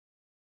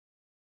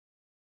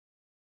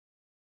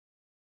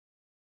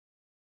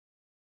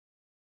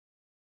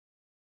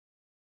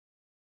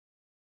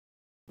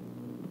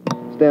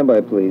stand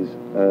by, please.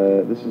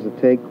 This is a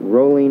take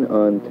rolling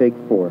on take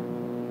 4.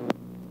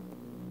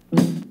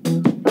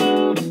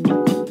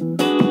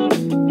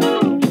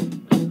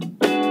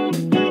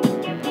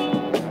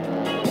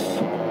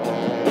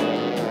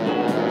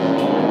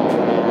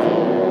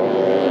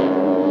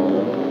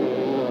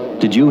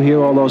 Did you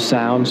hear all those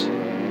sounds?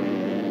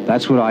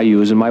 That's what I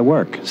use in my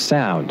work,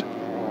 sound.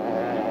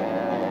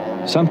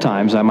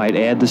 Sometimes I might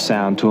add the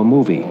sound to a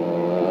movie.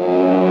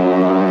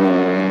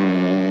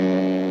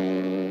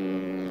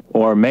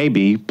 Or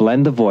maybe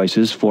blend the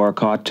voices for a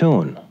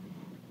cartoon.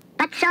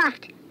 But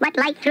soft, what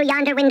light through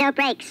yonder window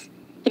breaks?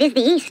 It is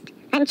the east,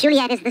 and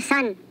Juliet is the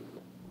sun.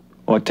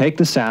 Or take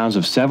the sounds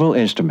of several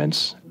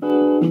instruments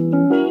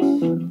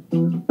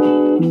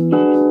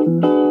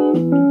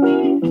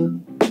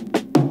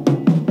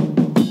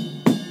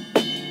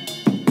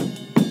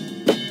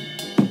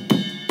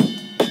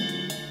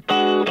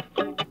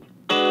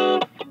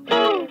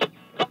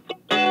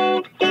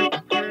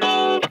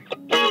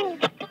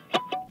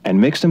and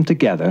mix them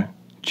together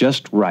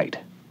just right.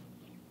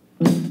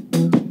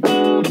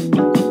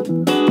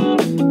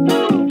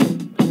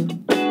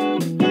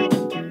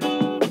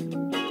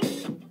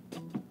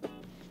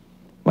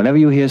 Whenever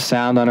you hear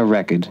sound on a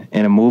record,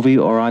 in a movie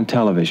or on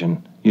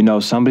television, you know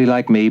somebody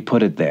like me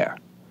put it there.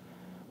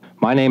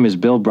 My name is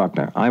Bill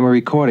Brueckner. I'm a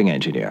recording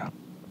engineer.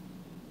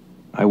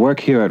 I work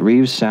here at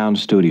Reeves Sound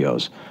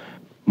Studios.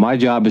 My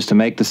job is to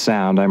make the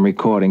sound I'm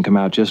recording come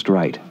out just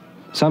right.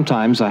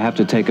 Sometimes I have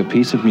to take a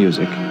piece of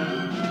music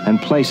and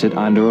place it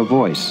under a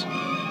voice,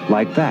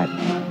 like that,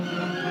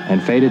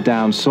 and fade it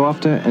down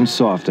softer and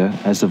softer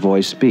as the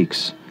voice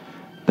speaks,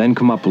 then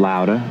come up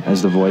louder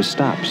as the voice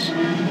stops,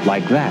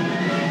 like that.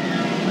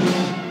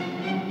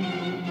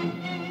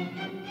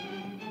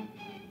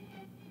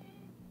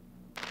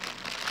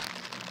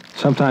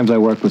 Sometimes I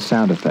work with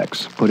sound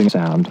effects, putting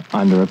sound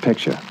under a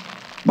picture.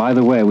 By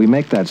the way, we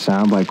make that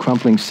sound by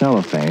crumpling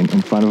cellophane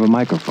in front of a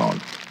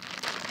microphone.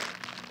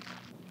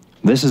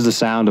 This is the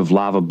sound of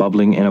lava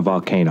bubbling in a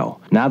volcano.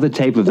 Now the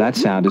tape of that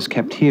sound is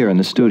kept here in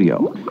the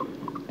studio.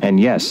 And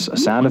yes, a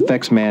sound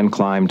effects man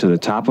climbed to the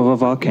top of a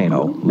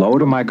volcano,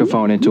 lowered a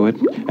microphone into it,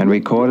 and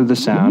recorded the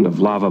sound of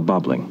lava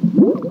bubbling.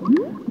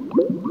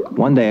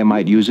 One day I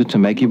might use it to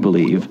make you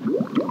believe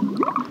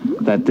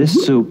that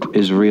this soup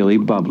is really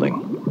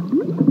bubbling,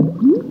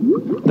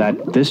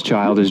 that this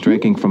child is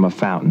drinking from a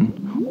fountain,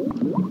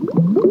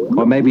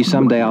 or maybe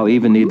someday I'll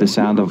even need the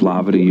sound of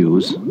lava to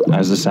use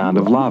as the sound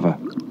of lava.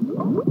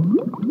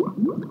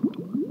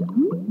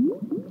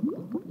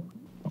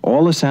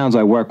 All the sounds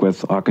I work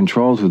with are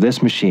controlled through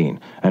this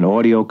machine, an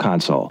audio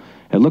console.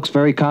 It looks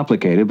very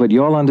complicated, but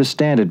you'll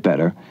understand it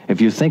better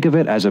if you think of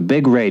it as a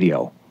big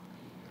radio.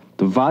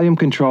 The volume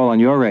control on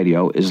your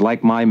radio is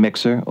like my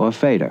mixer or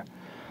fader,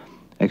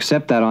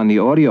 except that on the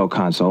audio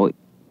console,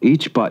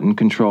 each button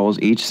controls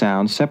each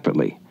sound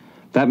separately.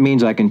 That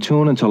means I can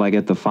tune until I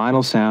get the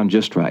final sound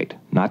just right.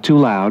 Not too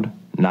loud,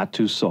 not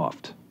too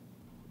soft.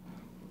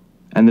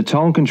 And the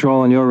tone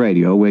control on your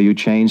radio, where you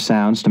change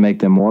sounds to make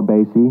them more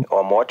bassy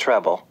or more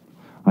treble,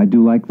 I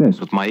do like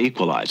this with my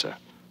equalizer.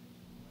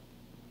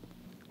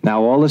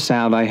 Now all the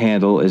sound I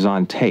handle is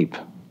on tape.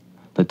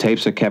 The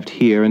tapes are kept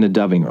here in the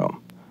dubbing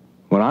room.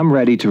 When I'm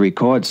ready to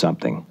record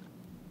something,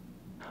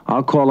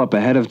 I'll call up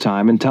ahead of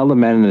time and tell the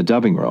men in the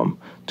dubbing room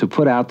to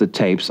put out the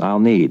tapes I'll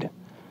need.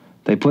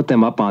 They put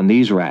them up on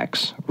these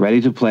racks,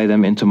 ready to play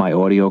them into my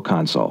audio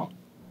console.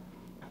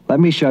 Let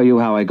me show you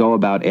how I go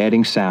about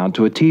adding sound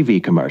to a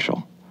TV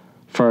commercial.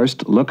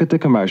 First, look at the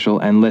commercial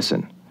and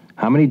listen.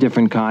 How many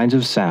different kinds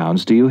of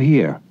sounds do you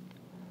hear?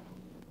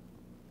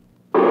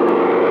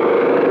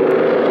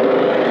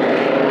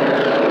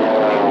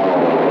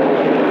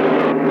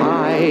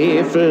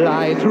 I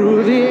fly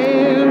through the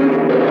air.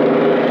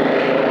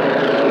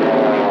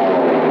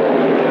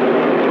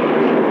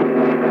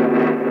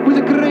 With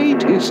the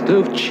greatest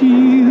of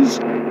cheese.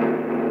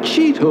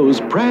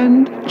 Cheetos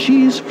brand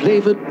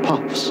cheese-flavored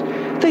puffs.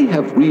 They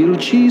have real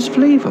cheese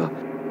flavor.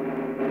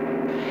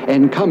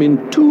 And come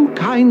in 2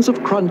 kinds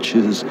of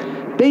crunches,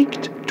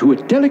 baked to a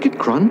delicate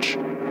crunch,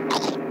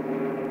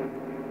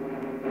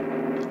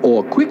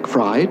 or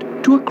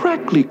quick-fried to a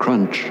crackly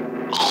crunch.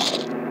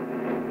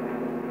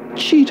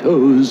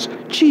 Cheetos,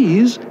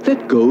 cheese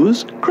that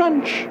goes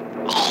crunch.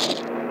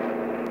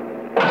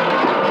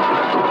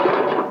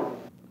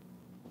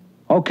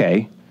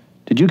 Okay,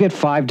 did you get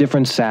 5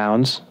 different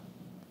sounds?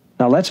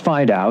 Now let's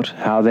find out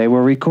how they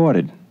were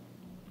recorded.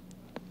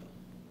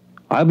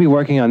 I'll be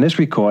working on this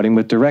recording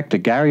with director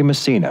Gary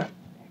Messina.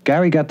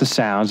 Gary got the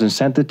sounds and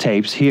sent the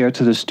tapes here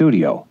to the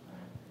studio.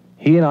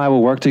 He and I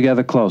will work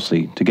together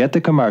closely to get the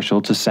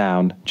commercial to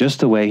sound just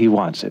the way he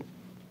wants it.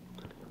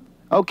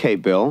 Okay,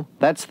 Bill,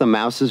 that's the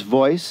mouse's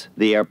voice,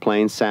 the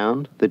airplane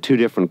sound, the 2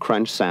 different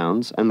crunch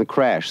sounds, and the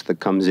crash that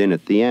comes in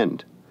at the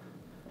end.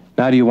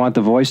 Now, do you want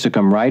the voice to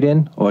come right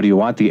in, or do you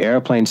want the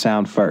airplane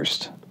sound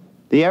first?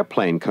 The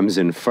airplane comes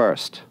in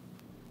first.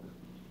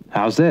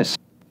 How's this?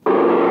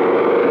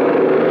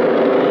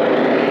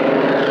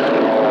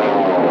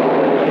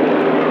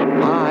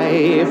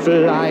 I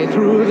fly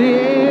through the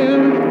air.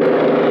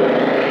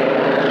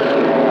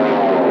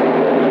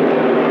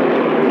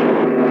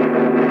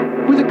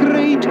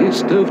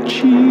 taste of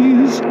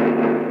cheese.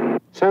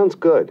 Sounds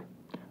good.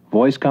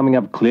 Voice coming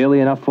up clearly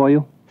enough for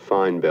you?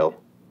 Fine, Bill.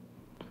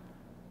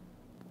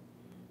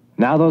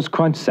 Now those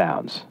crunch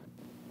sounds.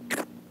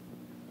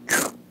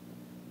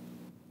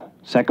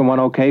 Second one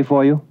okay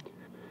for you?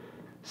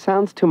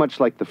 Sounds too much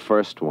like the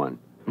first one.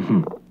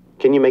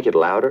 Can you make it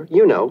louder?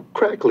 You know,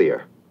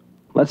 cracklier.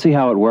 Let's see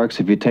how it works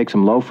if you take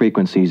some low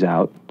frequencies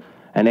out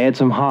and add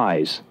some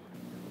highs.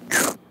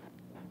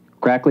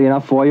 Crackly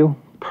enough for you?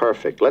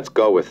 Perfect. Let's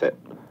go with it.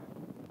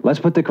 Let's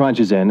put the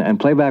crunches in and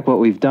play back what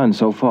we've done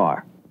so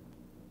far.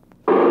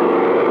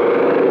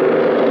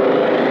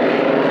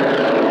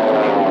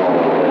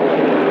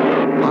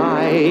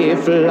 I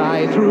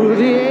fly through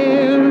the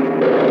air.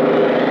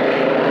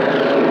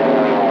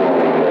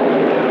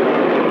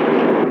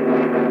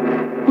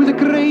 With the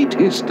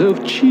greatest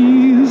of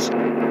cheese.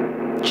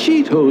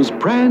 Cheetos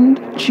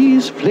brand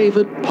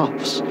cheese-flavored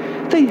puffs.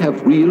 They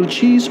have real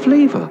cheese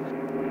flavor.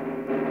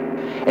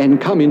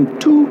 And come in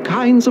two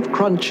kinds of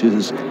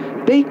crunches,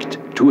 baked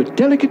to a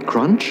delicate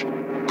crunch,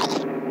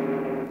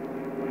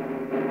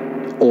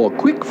 or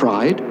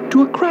quick-fried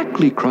to a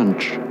crackly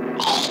crunch.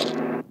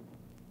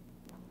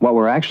 What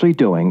we're actually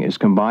doing is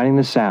combining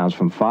the sounds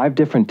from 5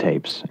 different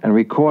tapes and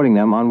recording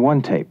them on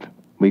one tape.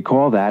 We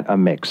call that a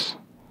mix.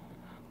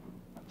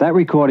 That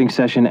recording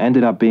session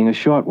ended up being a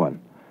short one,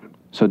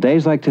 so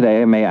days like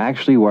today I may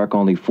actually work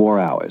only 4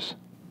 hours.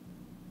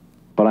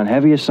 But on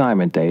heavy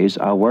assignment days,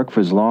 I'll work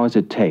for as long as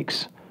it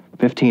takes.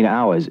 15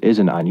 hours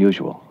isn't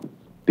unusual.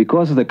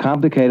 Because of the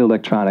complicated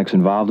electronics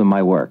involved in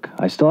my work,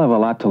 I still have a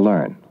lot to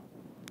learn.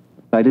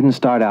 I didn't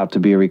start out to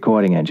be a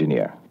recording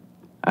engineer.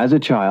 As a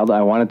child,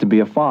 I wanted to be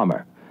a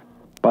farmer.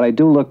 But I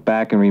do look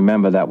back and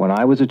remember that when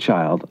I was a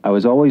child, I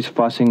was always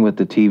fussing with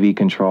the TV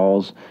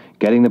controls,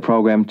 getting the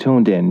program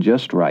tuned in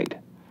just right.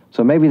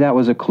 So maybe that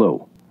was a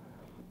clue.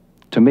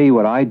 To me,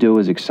 what I do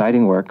is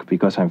exciting work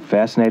because I'm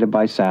fascinated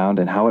by sound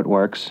and how it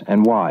works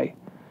and why.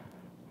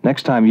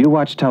 Next time you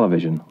watch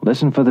television,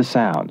 listen for the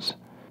sounds.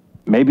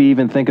 Maybe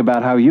even think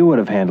about how you would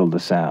have handled the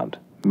sound.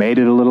 Made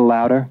it a little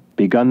louder,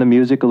 begun the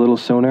music a little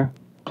sooner,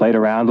 played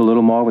around a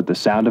little more with the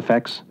sound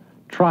effects.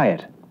 Try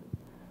it.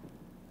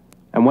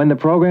 And when the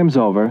program's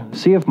over,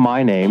 see if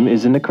my name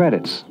is in the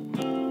credits.